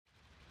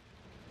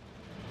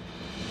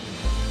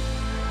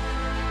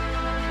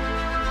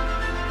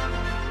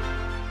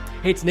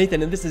Hey, it's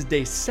Nathan, and this is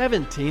day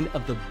 17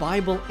 of the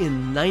Bible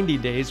in 90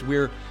 days.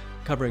 We're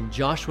covering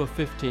Joshua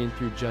 15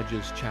 through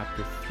Judges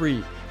chapter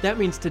 3. That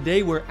means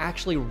today we're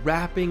actually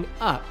wrapping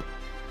up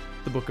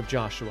the book of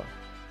Joshua.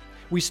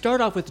 We start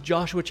off with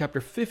Joshua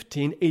chapter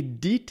 15, a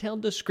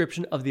detailed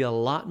description of the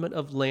allotment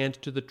of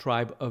land to the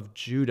tribe of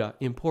Judah,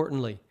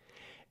 importantly.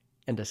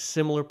 And a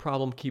similar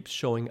problem keeps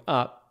showing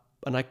up,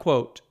 and I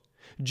quote,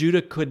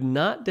 Judah could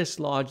not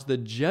dislodge the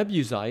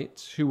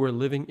Jebusites who were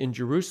living in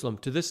Jerusalem.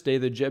 To this day,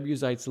 the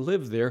Jebusites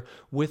live there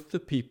with the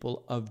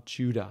people of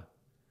Judah.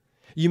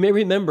 You may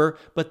remember,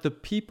 but the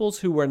peoples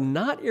who were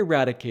not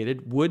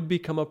eradicated would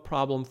become a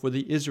problem for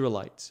the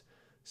Israelites.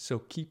 So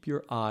keep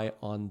your eye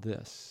on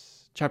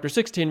this. Chapter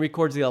 16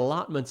 records the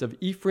allotments of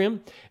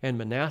Ephraim and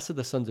Manasseh,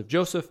 the sons of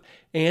Joseph,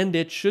 and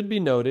it should be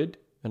noted,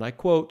 and I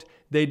quote,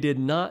 they did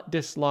not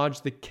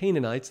dislodge the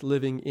Canaanites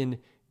living in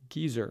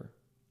Gezer.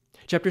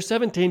 Chapter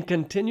 17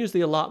 continues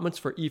the allotments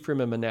for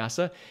Ephraim and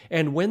Manasseh,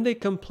 and when they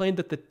complained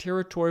that the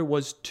territory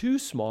was too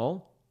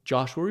small,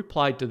 Joshua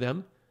replied to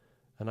them,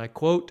 and I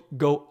quote,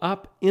 go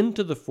up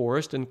into the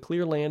forest and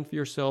clear land for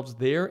yourselves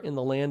there in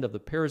the land of the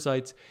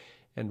Perizzites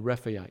and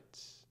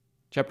Rephaites.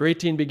 Chapter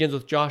 18 begins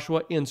with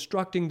Joshua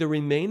instructing the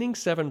remaining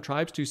 7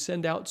 tribes to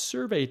send out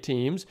survey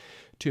teams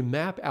to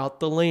map out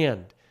the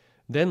land.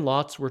 Then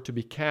lots were to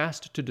be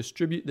cast to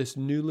distribute this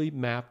newly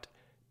mapped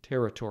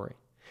territory.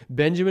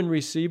 Benjamin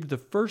received the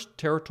first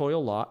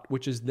territorial lot,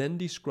 which is then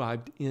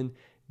described in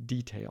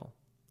detail.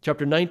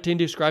 Chapter 19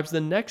 describes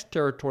the next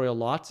territorial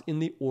lots in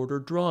the order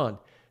drawn: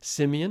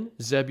 Simeon,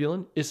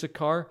 Zebulun,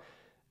 Issachar,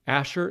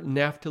 Asher,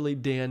 Naphtali,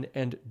 Dan,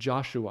 and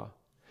Joshua,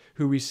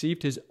 who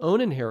received his own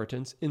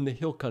inheritance in the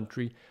hill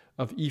country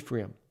of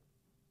Ephraim.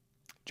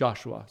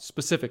 Joshua,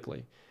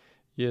 specifically,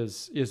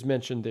 is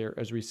mentioned there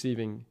as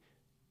receiving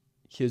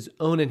his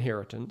own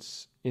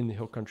inheritance in the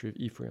hill country of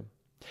Ephraim.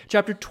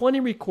 Chapter 20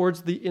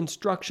 records the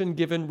instruction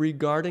given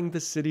regarding the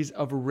cities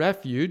of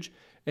refuge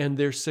and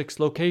their 6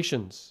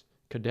 locations: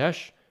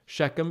 Kadesh,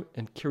 Shechem,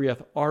 and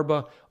Kiriath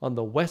Arba on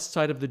the west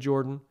side of the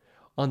Jordan,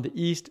 on the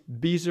east,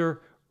 Bezer,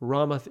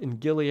 Ramoth in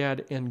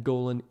Gilead, and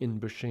Golan in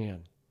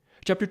Bashan.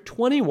 Chapter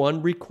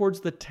 21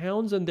 records the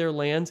towns and their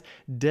lands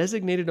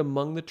designated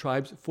among the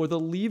tribes for the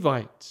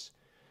Levites,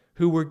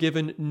 who were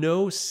given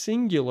no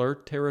singular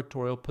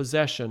territorial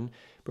possession,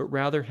 but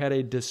rather had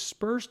a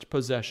dispersed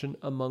possession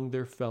among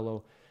their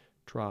fellow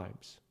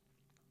tribes.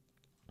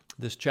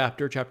 This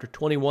chapter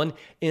 21,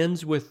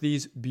 ends with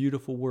these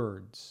beautiful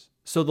words.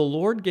 So the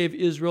Lord gave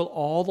Israel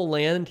all the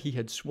land he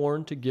had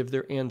sworn to give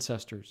their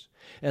ancestors,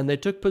 and they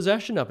took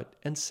possession of it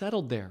and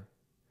settled there.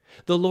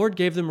 The Lord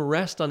gave them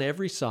rest on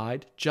every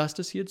side, just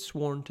as he had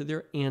sworn to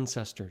their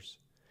ancestors.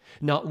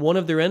 Not one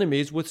of their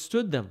enemies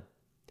withstood them.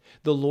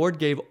 The Lord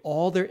gave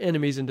all their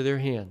enemies into their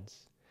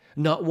hands.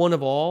 Not one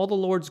of all the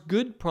Lord's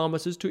good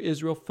promises to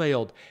Israel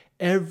failed.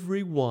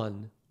 Every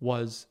one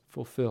was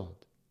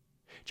fulfilled.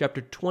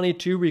 Chapter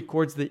 22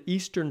 records the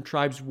eastern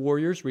tribes'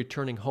 warriors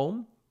returning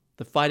home,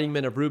 the fighting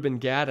men of Reuben,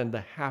 Gad, and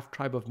the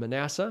half-tribe of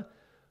Manasseh,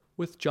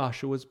 with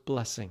Joshua's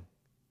blessing.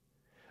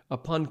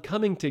 Upon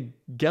coming to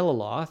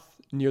Geliloth,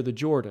 near the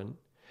Jordan,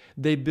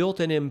 they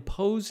built an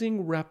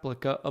imposing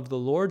replica of the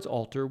Lord's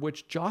altar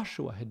which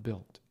Joshua had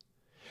built.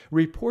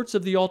 Reports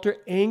of the altar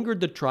angered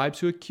the tribes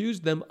who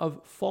accused them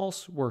of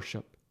false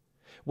worship.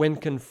 When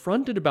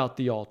confronted about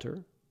the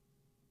altar,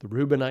 the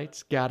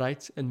Reubenites,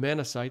 Gadites, and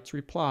Manassites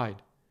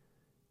replied,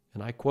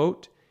 and I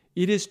quote,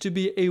 it is to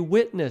be a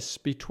witness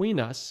between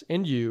us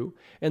and you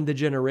and the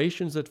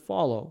generations that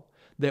follow,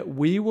 that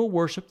we will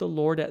worship the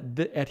Lord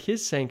at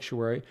his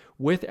sanctuary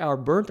with our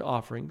burnt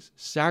offerings,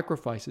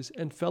 sacrifices,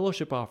 and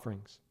fellowship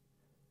offerings.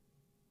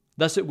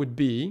 Thus it would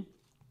be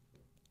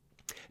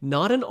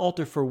not an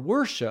altar for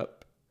worship,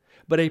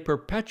 but a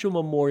perpetual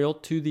memorial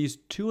to these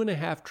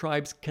 2.5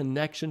 tribes'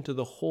 connection to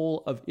the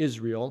whole of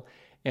Israel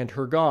and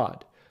her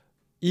God,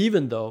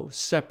 even though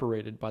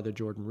separated by the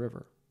Jordan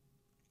River.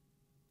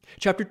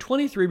 Chapter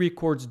 23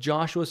 records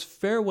Joshua's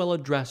farewell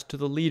address to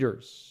the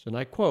leaders, and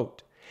I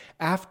quote,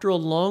 after a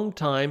long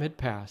time had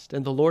passed,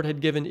 and the Lord had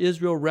given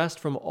Israel rest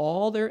from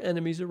all their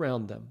enemies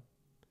around them.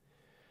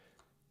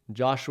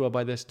 Joshua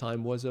by this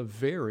time was a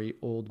very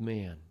old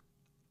man.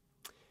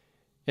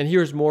 And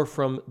here's more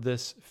from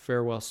this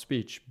farewell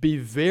speech. Be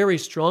very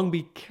strong,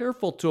 be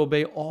careful to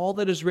obey all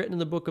that is written in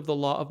the book of the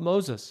law of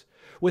Moses,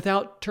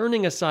 without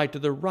turning aside to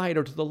the right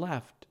or to the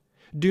left.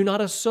 Do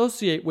not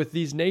associate with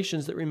these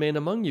nations that remain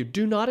among you.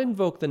 Do not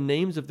invoke the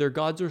names of their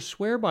gods or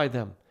swear by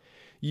them.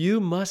 You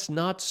must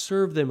not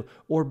serve them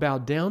or bow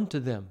down to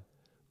them,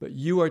 but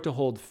you are to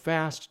hold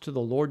fast to the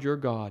Lord your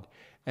God,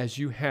 as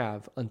you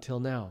have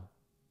until now.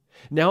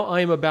 Now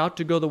I am about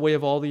to go the way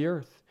of all the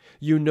earth.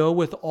 You know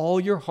with all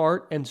your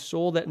heart and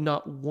soul that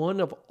not one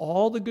of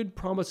all the good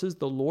promises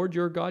the Lord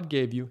your God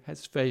gave you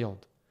has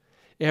failed.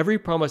 Every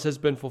promise has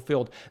been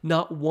fulfilled.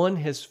 Not one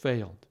has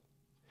failed.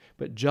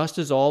 But just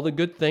as all the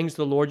good things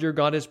the Lord your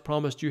God has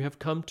promised you have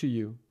come to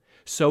you,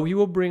 so he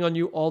will bring on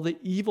you all the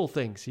evil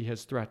things he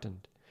has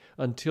threatened,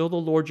 until the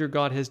Lord your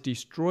God has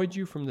destroyed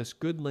you from this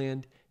good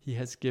land he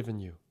has given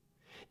you.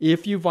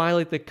 If you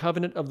violate the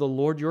covenant of the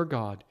Lord your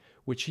God,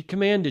 which he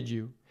commanded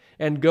you,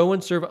 and go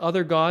and serve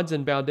other gods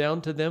and bow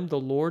down to them, the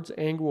Lord's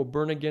anger will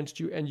burn against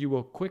you, and you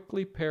will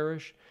quickly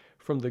perish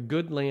from the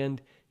good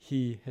land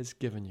he has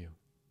given you.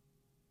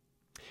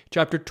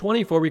 Chapter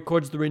 24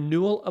 records the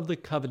renewal of the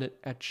covenant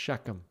at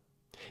Shechem.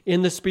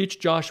 In the speech,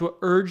 Joshua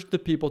urged the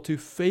people to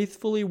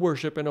faithfully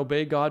worship and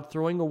obey God,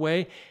 throwing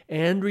away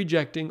and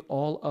rejecting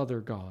all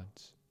other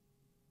gods.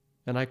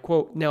 And I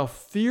quote, "Now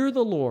fear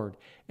the Lord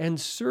and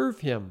serve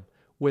him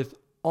with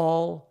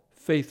all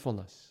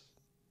faithfulness."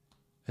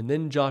 And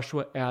then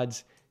Joshua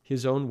adds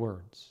his own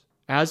words,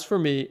 "As for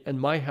me and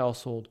my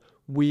household,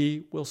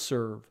 we will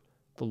serve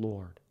the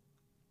Lord."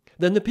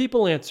 Then the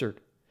people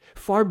answered,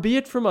 "Far be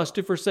it from us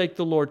to forsake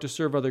the Lord to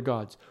serve other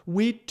gods.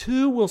 We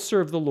too will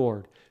serve the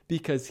Lord,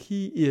 because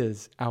he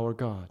is our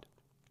God."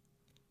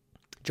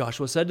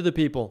 Joshua said to the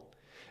people,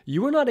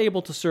 "You are not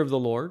able to serve the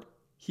Lord.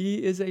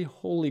 He is a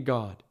holy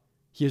God.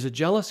 He is a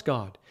jealous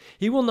God.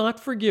 He will not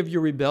forgive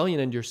your rebellion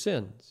and your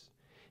sins.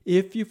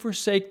 If you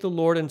forsake the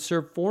Lord and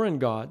serve foreign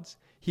gods,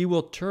 he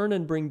will turn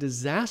and bring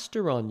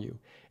disaster on you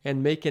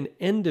and make an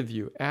end of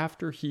you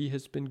after he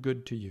has been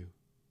good to you."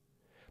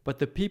 But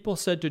the people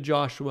said to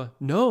Joshua,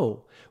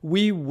 "No,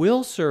 we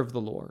will serve the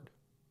Lord."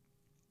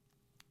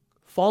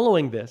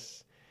 Following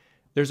this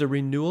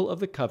renewal of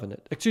the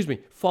covenant.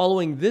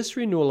 Following this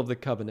renewal of the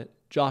covenant,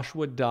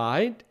 Joshua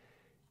died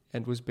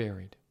and was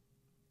buried.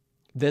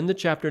 Then the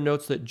chapter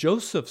notes that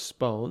Joseph's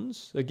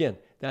bones, again,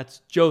 that's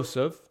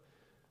Joseph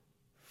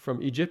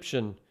from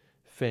Egyptian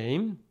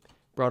fame,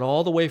 brought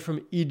all the way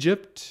from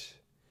Egypt,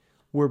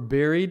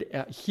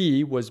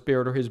 he was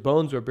buried, or his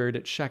bones were buried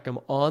at Shechem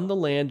on the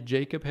land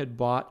Jacob had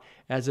bought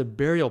as a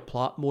burial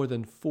plot more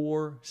than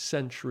 4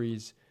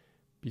 centuries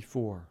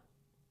before.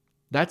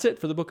 That's it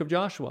for the book of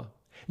Joshua.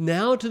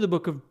 Now to the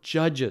book of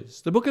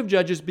Judges. The book of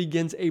Judges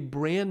begins a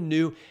brand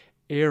new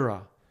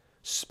era,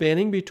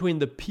 spanning between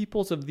the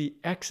peoples of the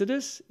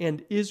Exodus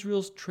and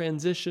Israel's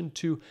transition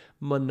to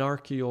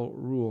monarchical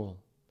rule.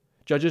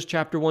 Judges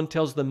chapter 1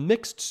 tells the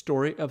mixed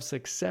story of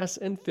success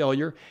and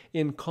failure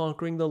in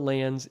conquering the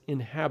land's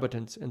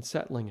inhabitants and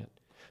settling it.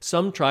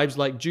 Some tribes,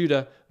 like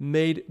Judah,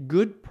 made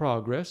good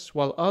progress,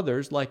 while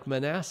others, like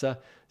Manasseh,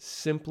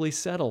 simply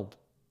settled.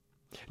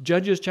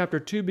 Judges chapter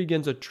 2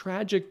 begins a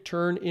tragic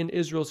turn in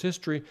Israel's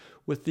history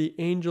with the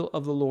angel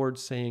of the Lord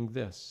saying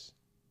this,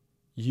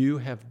 "You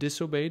have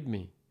disobeyed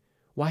me.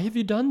 Why have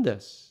you done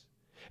this?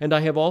 And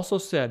I have also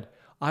said,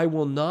 I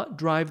will not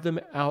drive them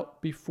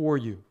out before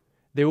you.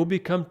 They will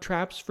become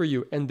traps for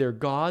you, and their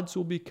gods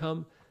will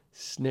become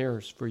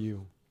snares for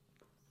you."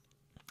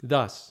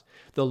 Thus,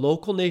 the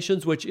local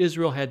nations which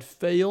Israel had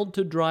failed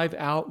to drive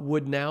out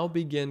would now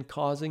begin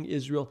causing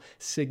Israel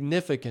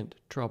significant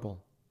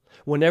trouble.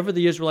 Whenever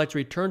the Israelites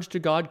returned to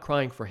God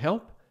crying for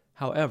help,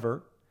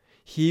 however,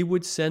 he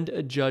would send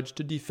a judge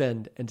to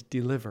defend and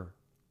deliver.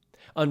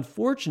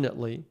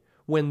 Unfortunately,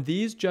 when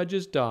these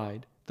judges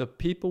died, the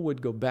people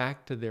would go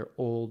back to their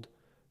old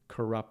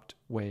corrupt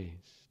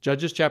ways.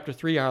 Judges chapter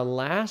 3, our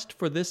last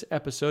for this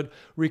episode,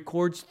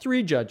 records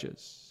 3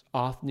 judges.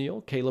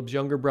 Othniel, Caleb's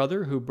younger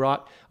brother, who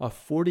brought a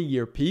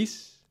 40-year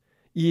peace.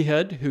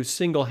 Ehud, who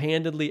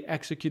single-handedly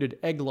executed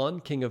Eglon,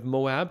 king of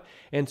Moab,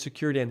 and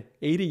secured an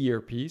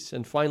 80-year peace.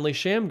 And finally,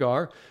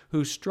 Shamgar,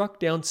 who struck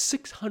down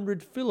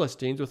 600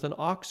 Philistines with an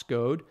ox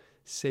goad,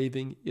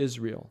 saving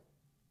Israel.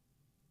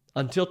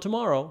 Until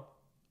tomorrow,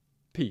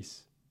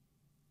 peace.